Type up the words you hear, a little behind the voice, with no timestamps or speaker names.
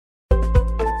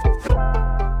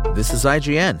This is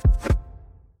IGN.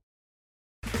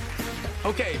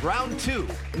 Okay, round two.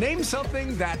 Name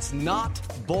something that's not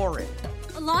boring.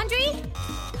 A laundry?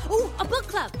 Ooh, a book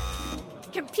club.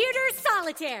 Computer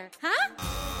solitaire, huh?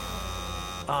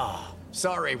 Ah,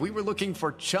 sorry, we were looking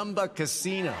for Chumba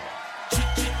Casino.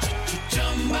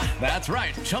 That's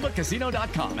right,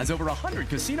 ChumbaCasino.com has over 100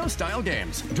 casino-style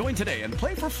games. Join today and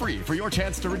play for free for your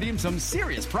chance to redeem some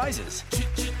serious prizes.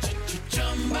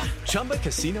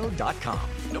 ChumbaCasino.com.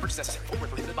 No purchase necessary. Void where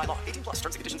prohibited by law. 18 plus.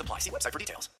 Terms and conditions apply. See website for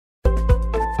details.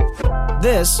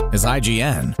 This is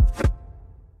IGN.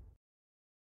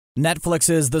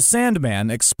 Netflix's The Sandman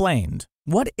Explained.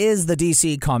 What is the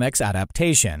DC Comics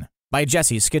adaptation? By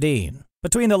Jesse Skadeen.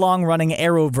 Between the long-running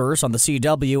Arrowverse on the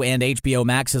CW and HBO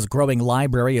Max's growing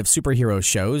library of superhero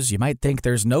shows, you might think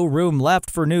there's no room left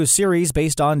for new series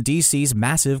based on DC's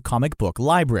massive comic book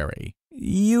library.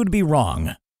 You'd be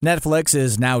wrong. Netflix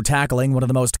is now tackling one of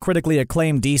the most critically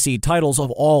acclaimed DC titles of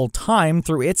all time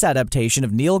through its adaptation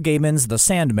of Neil Gaiman's The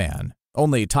Sandman.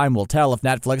 Only time will tell if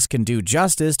Netflix can do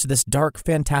justice to this dark,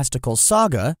 fantastical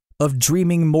saga of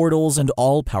dreaming mortals and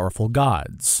all-powerful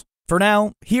gods. For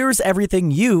now, here's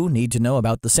everything you need to know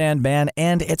about The Sandman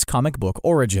and its comic book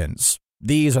origins.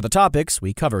 These are the topics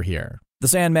we cover here. The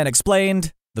Sandman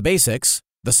Explained, the basics,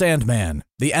 The Sandman,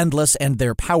 the Endless and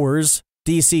their powers,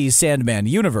 DC's Sandman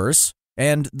universe,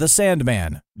 and The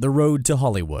Sandman, the road to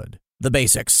Hollywood. The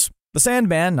basics. The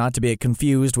Sandman, not to be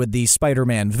confused with the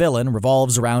Spider-Man villain,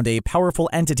 revolves around a powerful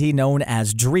entity known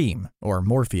as Dream, or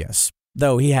Morpheus,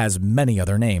 though he has many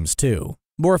other names too.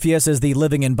 Morpheus is the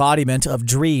living embodiment of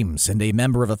dreams and a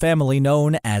member of a family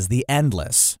known as the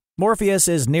Endless. Morpheus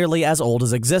is nearly as old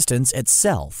as existence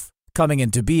itself, coming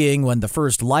into being when the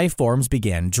first life forms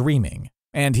began dreaming.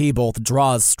 And he both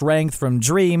draws strength from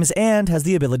dreams and has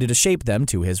the ability to shape them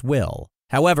to his will.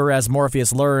 However, as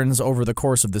Morpheus learns over the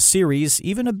course of the series,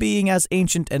 even a being as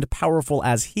ancient and powerful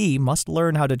as he must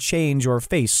learn how to change or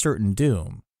face certain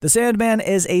doom. The Sandman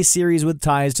is a series with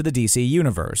ties to the DC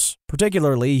universe,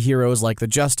 particularly heroes like the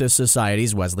Justice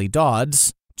Society's Wesley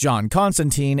Dodds, John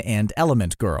Constantine, and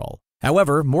Element Girl.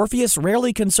 However, Morpheus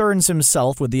rarely concerns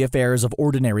himself with the affairs of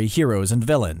ordinary heroes and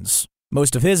villains.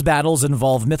 Most of his battles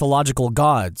involve mythological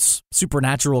gods,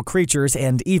 supernatural creatures,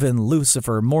 and even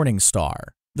Lucifer Morningstar.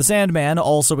 The Sandman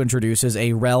also introduces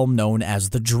a realm known as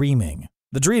the Dreaming.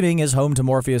 The Dreaming is home to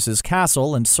Morpheus's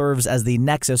castle and serves as the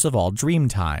nexus of all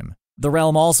dreamtime. The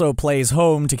realm also plays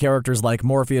home to characters like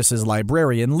Morpheus's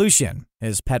librarian Lucian,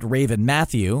 his pet raven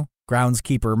Matthew,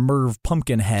 groundskeeper Merv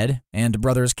Pumpkinhead, and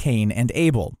brothers Cain and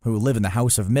Abel, who live in the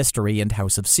House of Mystery and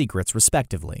House of Secrets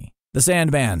respectively. The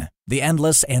Sandman, the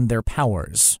Endless and their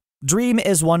powers. Dream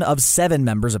is one of 7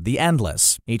 members of the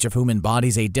Endless, each of whom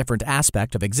embodies a different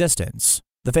aspect of existence.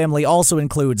 The family also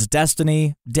includes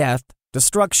destiny, death,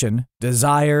 destruction,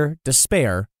 desire,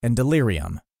 despair, and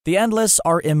delirium. The Endless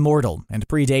are immortal and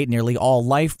predate nearly all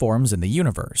life forms in the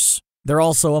universe. They're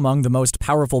also among the most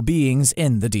powerful beings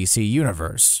in the DC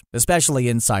universe, especially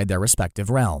inside their respective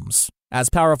realms. As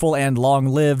powerful and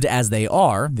long-lived as they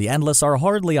are, the Endless are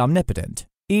hardly omnipotent.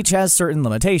 Each has certain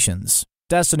limitations.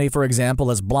 Destiny, for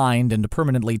example, is blind and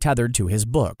permanently tethered to his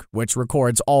book, which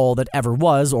records all that ever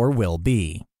was or will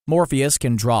be. Morpheus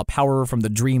can draw power from the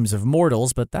dreams of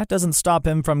mortals, but that doesn't stop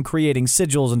him from creating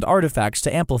sigils and artifacts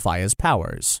to amplify his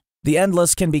powers. The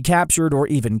Endless can be captured or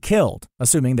even killed,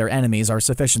 assuming their enemies are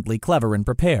sufficiently clever and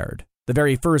prepared. The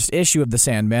very first issue of The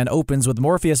Sandman opens with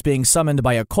Morpheus being summoned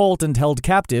by a cult and held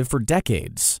captive for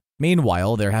decades.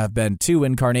 Meanwhile, there have been 2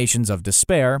 incarnations of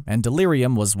Despair, and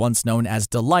Delirium was once known as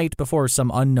Delight before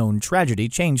some unknown tragedy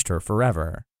changed her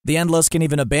forever. The Endless can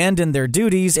even abandon their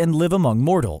duties and live among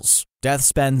mortals. Death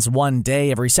spends 1 day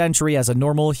every century as a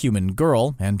normal human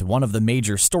girl, and one of the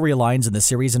major storylines in the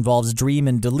series involves Dream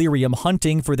and Delirium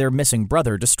hunting for their missing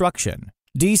brother, Destruction.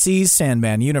 DC's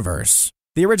Sandman universe.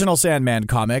 The original Sandman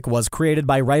comic was created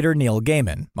by writer Neil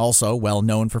Gaiman, also well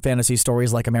known for fantasy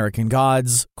stories like American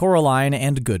Gods, Coraline,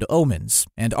 and Good Omens,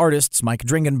 and artists Mike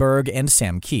Dringenberg and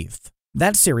Sam Keith.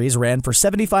 That series ran for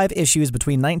 75 issues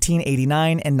between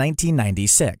 1989 and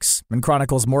 1996, and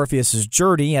chronicles Morpheus'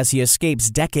 journey as he escapes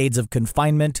decades of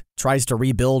confinement, tries to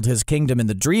rebuild his kingdom in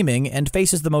the Dreaming, and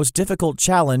faces the most difficult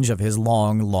challenge of his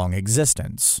long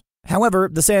existence. However,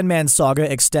 the Sandman saga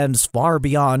extends far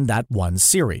beyond that one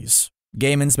series.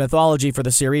 Gaiman's mythology for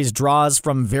the series draws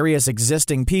from various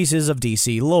existing pieces of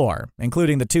DC lore,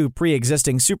 including the 2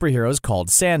 pre-existing superheroes called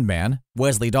Sandman,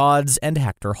 Wesley Dodds, and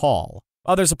Hector Hall.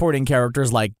 Other supporting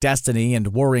characters like Destiny and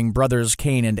warring brothers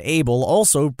Cain and Abel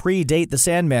also predate the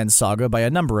Sandman saga by a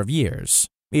number of years.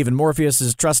 Even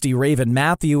Morpheus' trusty raven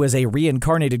Matthew is a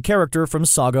reincarnated character from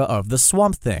Saga of the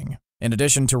Swamp Thing. In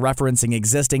addition to referencing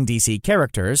existing DC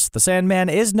characters, the Sandman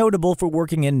is notable for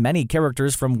working in many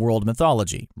characters from world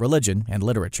mythology, religion, and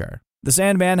literature. The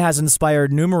Sandman has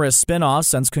inspired numerous spin-offs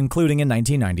since concluding in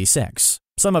 1996.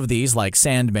 Some of these, like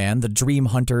Sandman, The Dream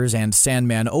Hunters, and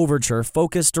Sandman Overture,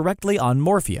 focus directly on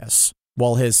Morpheus,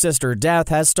 while his sister Death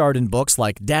has starred in books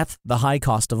like Death, The High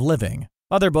Cost of Living.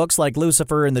 Other books like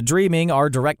Lucifer and The Dreaming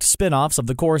are direct spin-offs of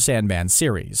the core Sandman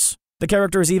series. The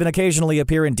characters even occasionally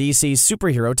appear in DC's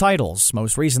superhero titles,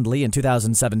 most recently in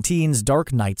 2017's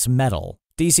Dark Knight's Metal.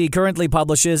 DC currently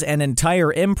publishes an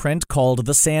entire imprint called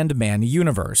the Sandman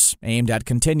Universe, aimed at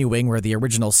continuing where the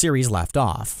original series left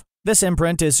off. This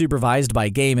imprint is supervised by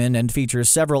Gaiman and features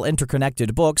several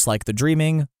interconnected books like The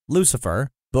Dreaming, Lucifer,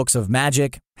 Books of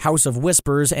Magic, House of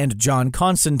Whispers, and John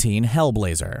Constantine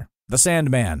Hellblazer. The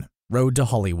Sandman, Road to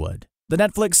Hollywood. The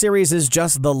Netflix series is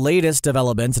just the latest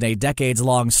development in a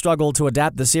decades-long struggle to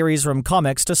adapt the series from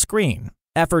comics to screen.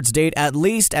 Efforts date at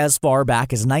least as far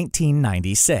back as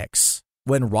 1996,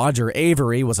 when Roger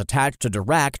Avery was attached to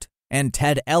direct, and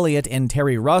Ted Elliott and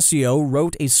Terry Rossio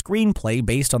wrote a screenplay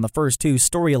based on the first two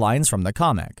storylines from the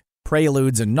comic,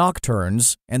 Preludes and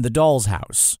Nocturnes, and The Doll's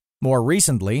House. More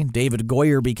recently, David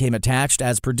Goyer became attached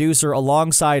as producer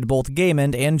alongside both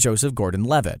Gaiman and Joseph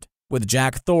Gordon-Levitt, with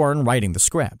Jack Thorne writing the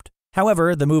script.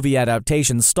 However, the movie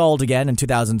adaptation stalled again in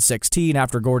 2016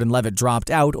 after Gordon-Levitt dropped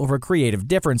out over creative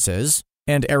differences,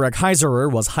 and Eric Heiserer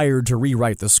was hired to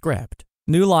rewrite the script.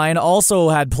 New Line also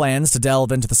had plans to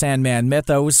delve into the Sandman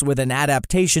mythos with an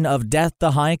adaptation of Death,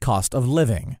 the High Cost of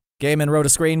Living. Gaiman wrote a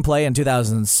screenplay in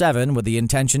 2007 with the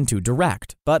intention to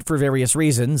direct, but for various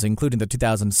reasons, including the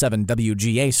 2007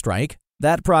 WGA strike,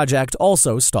 that project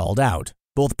also stalled out.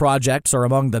 Both projects are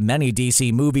among the many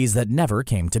DC movies that never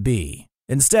came to be.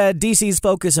 Instead, DC's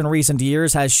focus in recent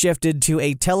years has shifted to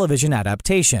a television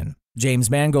adaptation. James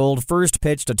Mangold first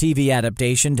pitched a TV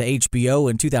adaptation to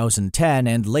HBO in 2010,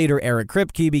 and later Eric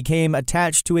Kripke became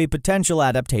attached to a potential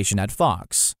adaptation at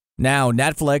Fox. Now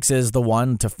Netflix is the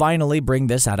one to finally bring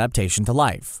this adaptation to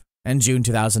life. In June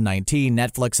 2019,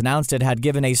 Netflix announced it had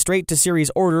given a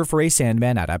straight-to-series order for a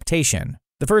Sandman adaptation.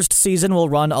 The first season will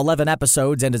run 11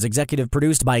 episodes and is executive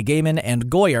produced by Gaiman and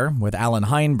Goyer, with Alan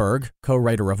Heinberg,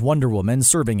 co-writer of Wonder Woman,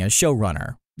 serving as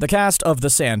showrunner. The cast of The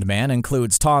Sandman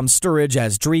includes Tom Sturridge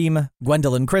as Dream,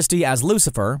 Gwendolyn Christie as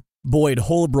Lucifer, Boyd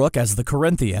Holbrook as the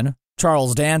Corinthian,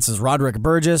 Charles Dance as Roderick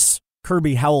Burgess,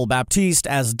 Kirby Howell-Baptiste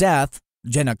as Death,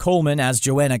 Jenna Coleman as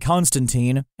Joanna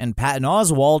Constantine, and Patton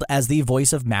Oswalt as the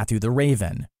voice of Matthew the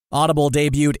Raven. Audible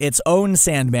debuted its own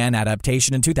Sandman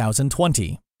adaptation in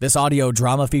 2020. This audio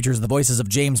drama features the voices of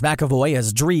James McAvoy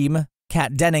as Dream,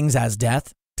 Kat Dennings as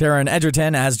Death, Taron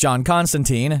Egerton as John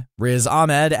Constantine, Riz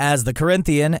Ahmed as the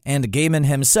Corinthian, and Gaiman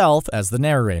himself as the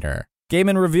narrator.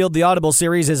 Gaiman revealed the Audible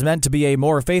series is meant to be a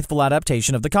more faithful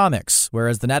adaptation of the comics,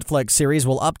 whereas the Netflix series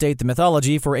will update the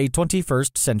mythology for a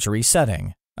 21st century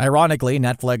setting. Ironically,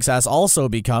 Netflix has also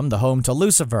become the home to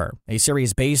Lucifer, a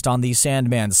series based on the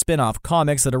Sandman spin-off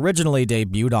comics that originally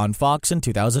debuted on Fox in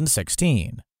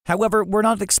 2016. However, we're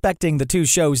not expecting the two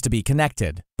shows to be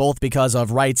connected, both because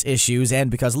of rights issues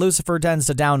and because Lucifer tends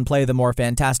to downplay the more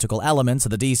fantastical elements of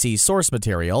the DC source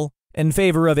material in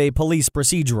favor of a police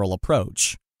procedural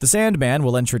approach. The Sandman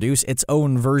will introduce its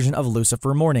own version of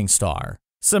Lucifer Morningstar.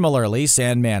 Similarly,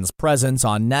 Sandman's presence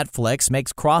on Netflix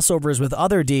makes crossovers with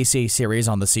other DC series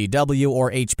on the CW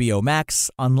or HBO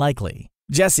Max unlikely.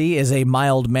 Jesse is a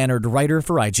mild-mannered writer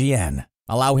for IGN.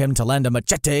 Allow him to lend a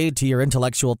machete to your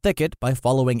intellectual thicket by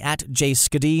following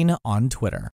 @JScadine on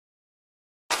Twitter.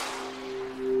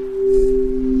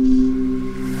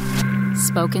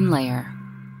 Spoken Layer.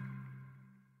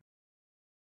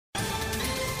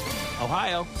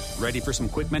 Ohio, ready for some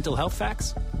quick mental health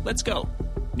facts? Let's go.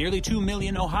 Nearly 2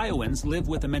 million Ohioans live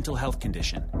with a mental health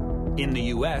condition. In the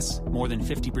U.S., more than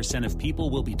 50% of people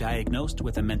will be diagnosed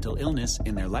with a mental illness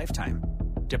in their lifetime.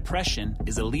 Depression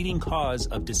is a leading cause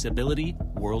of disability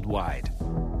worldwide.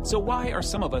 So why are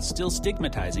some of us still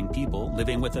stigmatizing people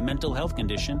living with a mental health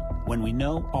condition when we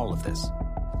know all of this?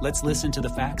 Let's listen to the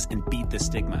facts and beat the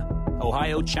stigma.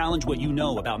 Ohio, challenge what you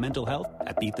know about mental health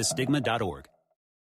at beatthestigma.org.